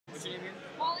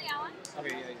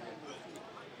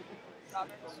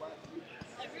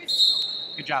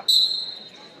Good job.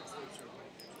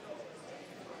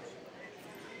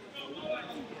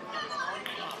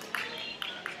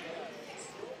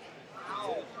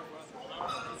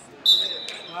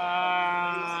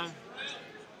 Uh,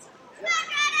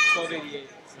 1288.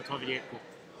 1288, cool.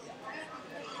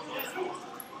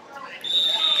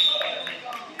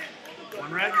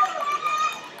 One red?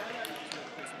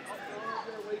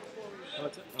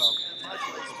 What's it? Oh.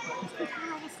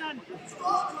 We're almost done.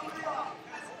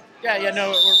 Yeah,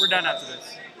 no, we're done after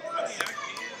this.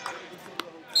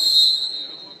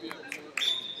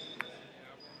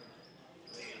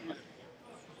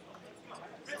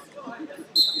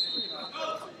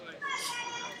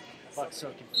 Fuck, so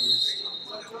confused.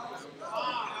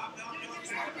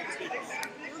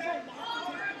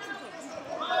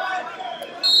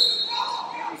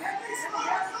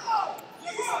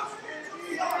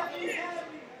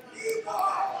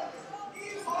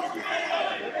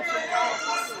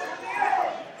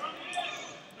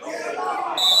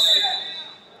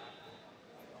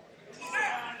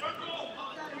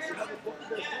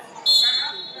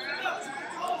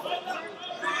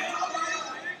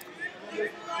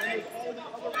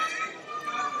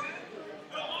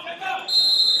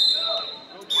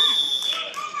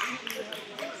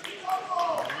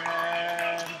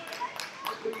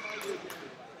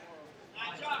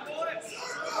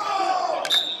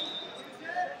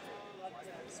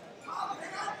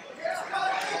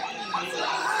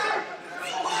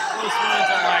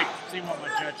 Seeing what my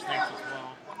judge thinks as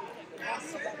well.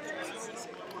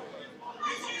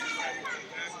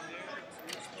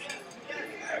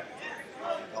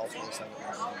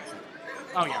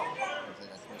 Oh yeah.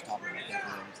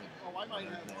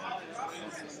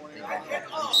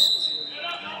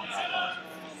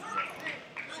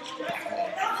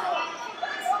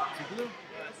 Blue?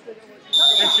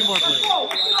 There's 2 more blue.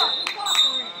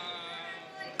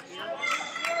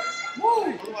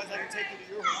 Otherwise, I can take you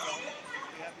to your hotel.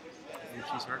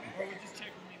 She's hurting.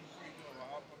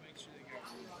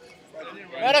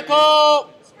 Medical!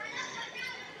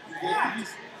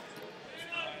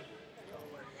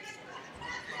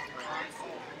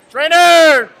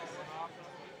 Trainer!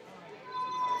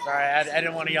 Sorry, I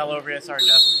didn't want to yell over you. Sorry,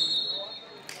 Jeff.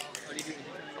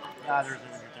 Nah, there's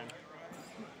no time.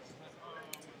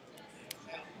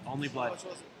 Only blood.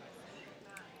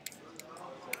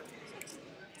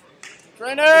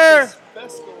 Trainer!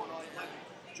 Best going on, it might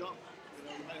jump.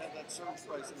 You might have that surge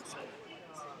price in the same.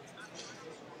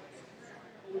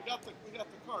 We got the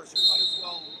car, so we might as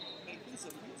well make use of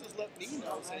it. You just let me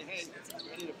know, say, hey,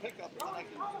 I need a pickup, and then I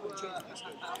can change my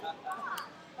schedule.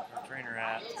 Where's Trainer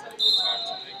at?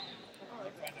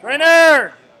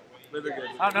 Trainer! Liver good.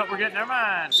 Oh no, we're getting. Never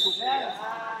mind.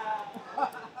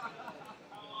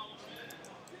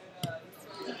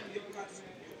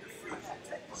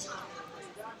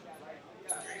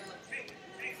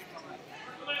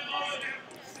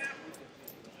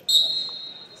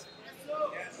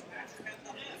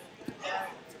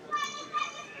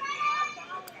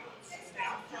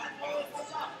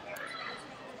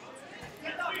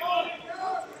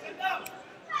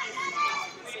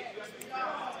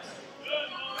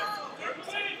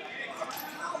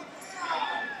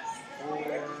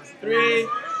 Three,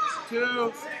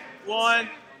 two, one.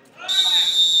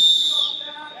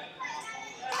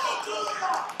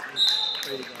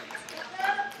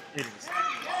 It is.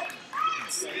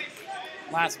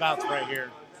 Last bout's right here,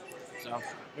 so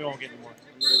we won't get any more.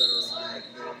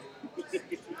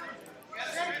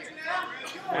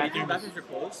 Bathrooms are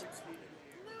closed?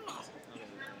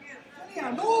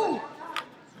 Yeah, move!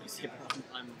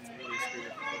 I'm really screwed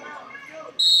up.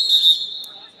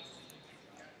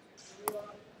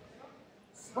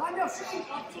 Find your feet,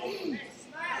 please!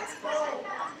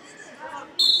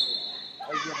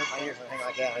 Oh, you can put my ears or anything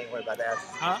like that. I ain't worried about that.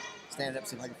 Huh? Stand up,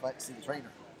 see if I can see the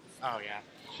trainer. Oh yeah.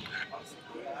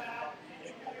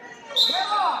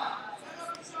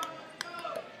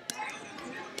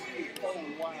 Oh,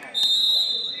 wow.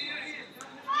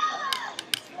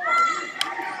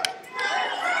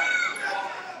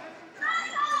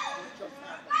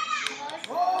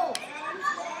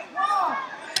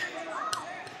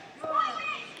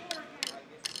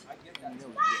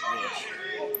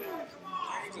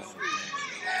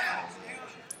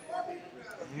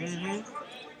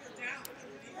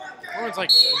 Everyone's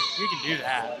like, you can do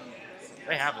that.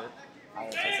 They have it.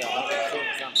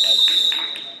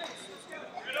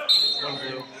 One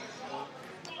blue.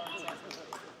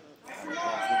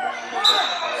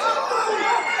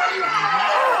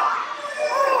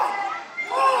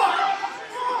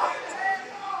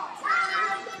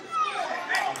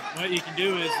 What you can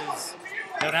do is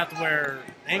Don't have to wear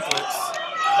anklets,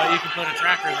 but you can put a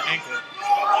tracker in the anklet.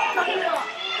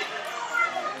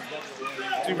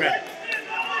 2 red.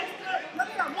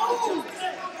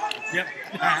 Yep.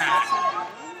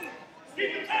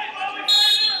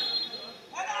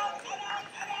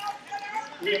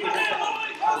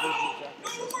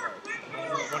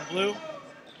 1 blue.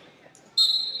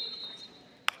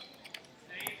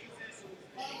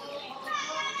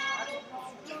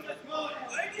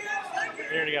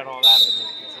 They already got all that under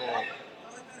control.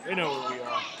 They know where we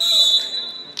are.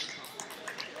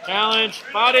 Challenge.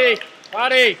 Body.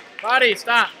 Body. Body.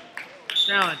 Stop.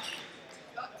 Challenge.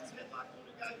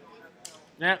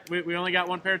 Yeah, we only got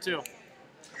 1 pair too.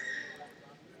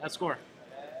 Let's score.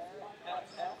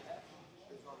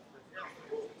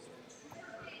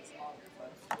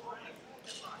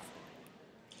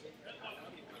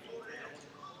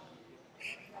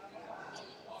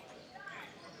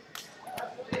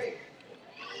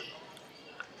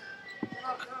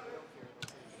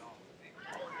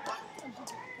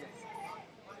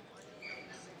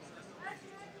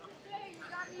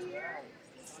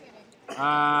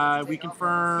 We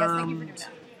confirmed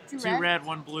 2 red,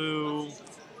 1 blue.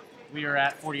 We are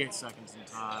at 48 seconds in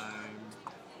time.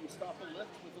 You stop a lift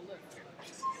with a lift.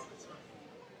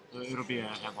 It'll be a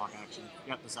headlock action.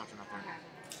 Yep, this action right there.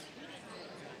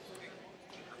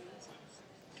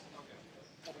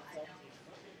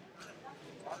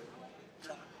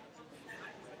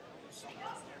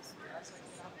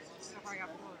 I got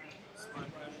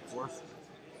 4. 4. Is this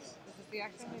the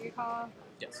action that you call?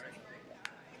 Yes.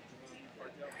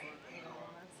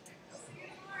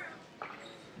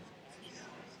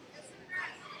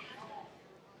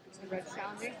 The red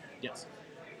challenging? Yes.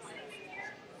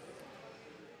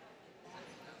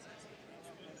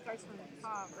 It starts from the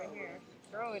top right here.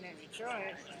 Throwing it. Still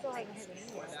hasn't hit any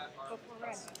yet. Go for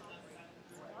red.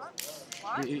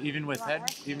 What? Even with head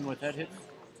hitting? Head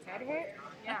hit?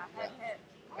 Yeah, head hit.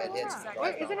 Head hits.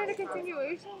 Wait, isn't it a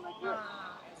continuation? Like that?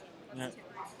 Yeah.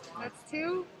 That's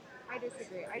 2? I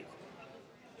disagree.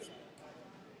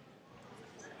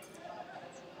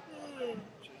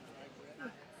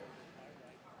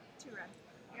 Two red.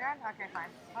 You red? Okay,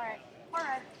 fine. Alright. 4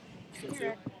 red. 2 red.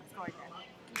 Let's go again.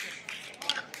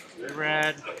 3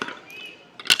 red.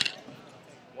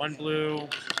 1 blue.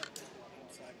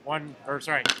 1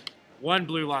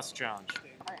 blue lost the challenge.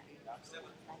 Okay.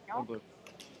 1 blue.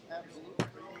 Absolutely.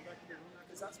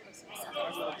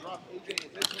 I'm going to drop AJ at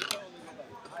his hotel and then go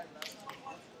back.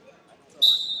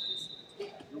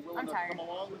 You're willing I'm to tired. come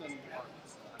along, then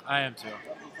I am too.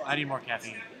 I need more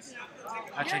caffeine.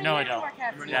 Actually, no, I don't. I'm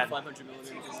running Yeah. at 500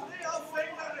 millimeters.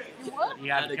 You would? You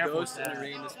gotta Add be a careful with ghost and a that.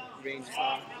 range is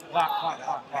long. Clock.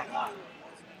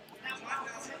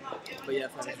 But yeah,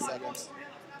 500 seconds.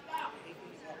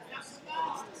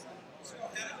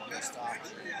 Stop.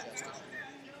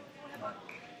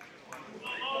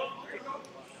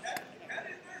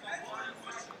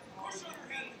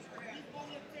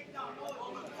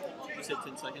 You said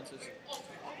 10 seconds is.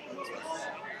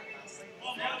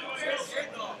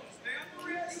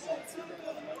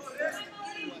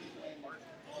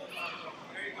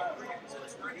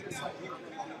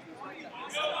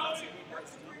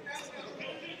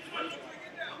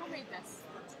 Who made this?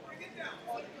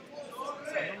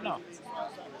 No.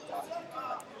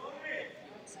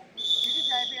 Did you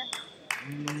drive here?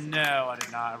 No, I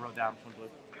did not. I wrote down 1 blue.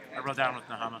 I wrote down with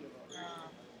Nahama.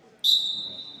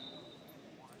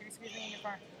 Can you squeeze me in your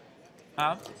car?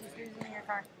 Huh? Can you squeeze me in your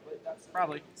car?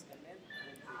 Probably.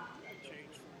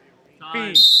 Time.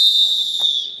 Bean.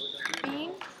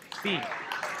 Bean? Bean.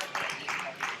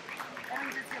 That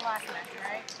means it's your last match,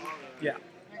 right? Yeah.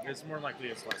 It's more likely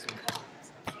it's less.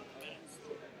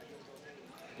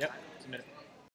 Yep. It's a minute.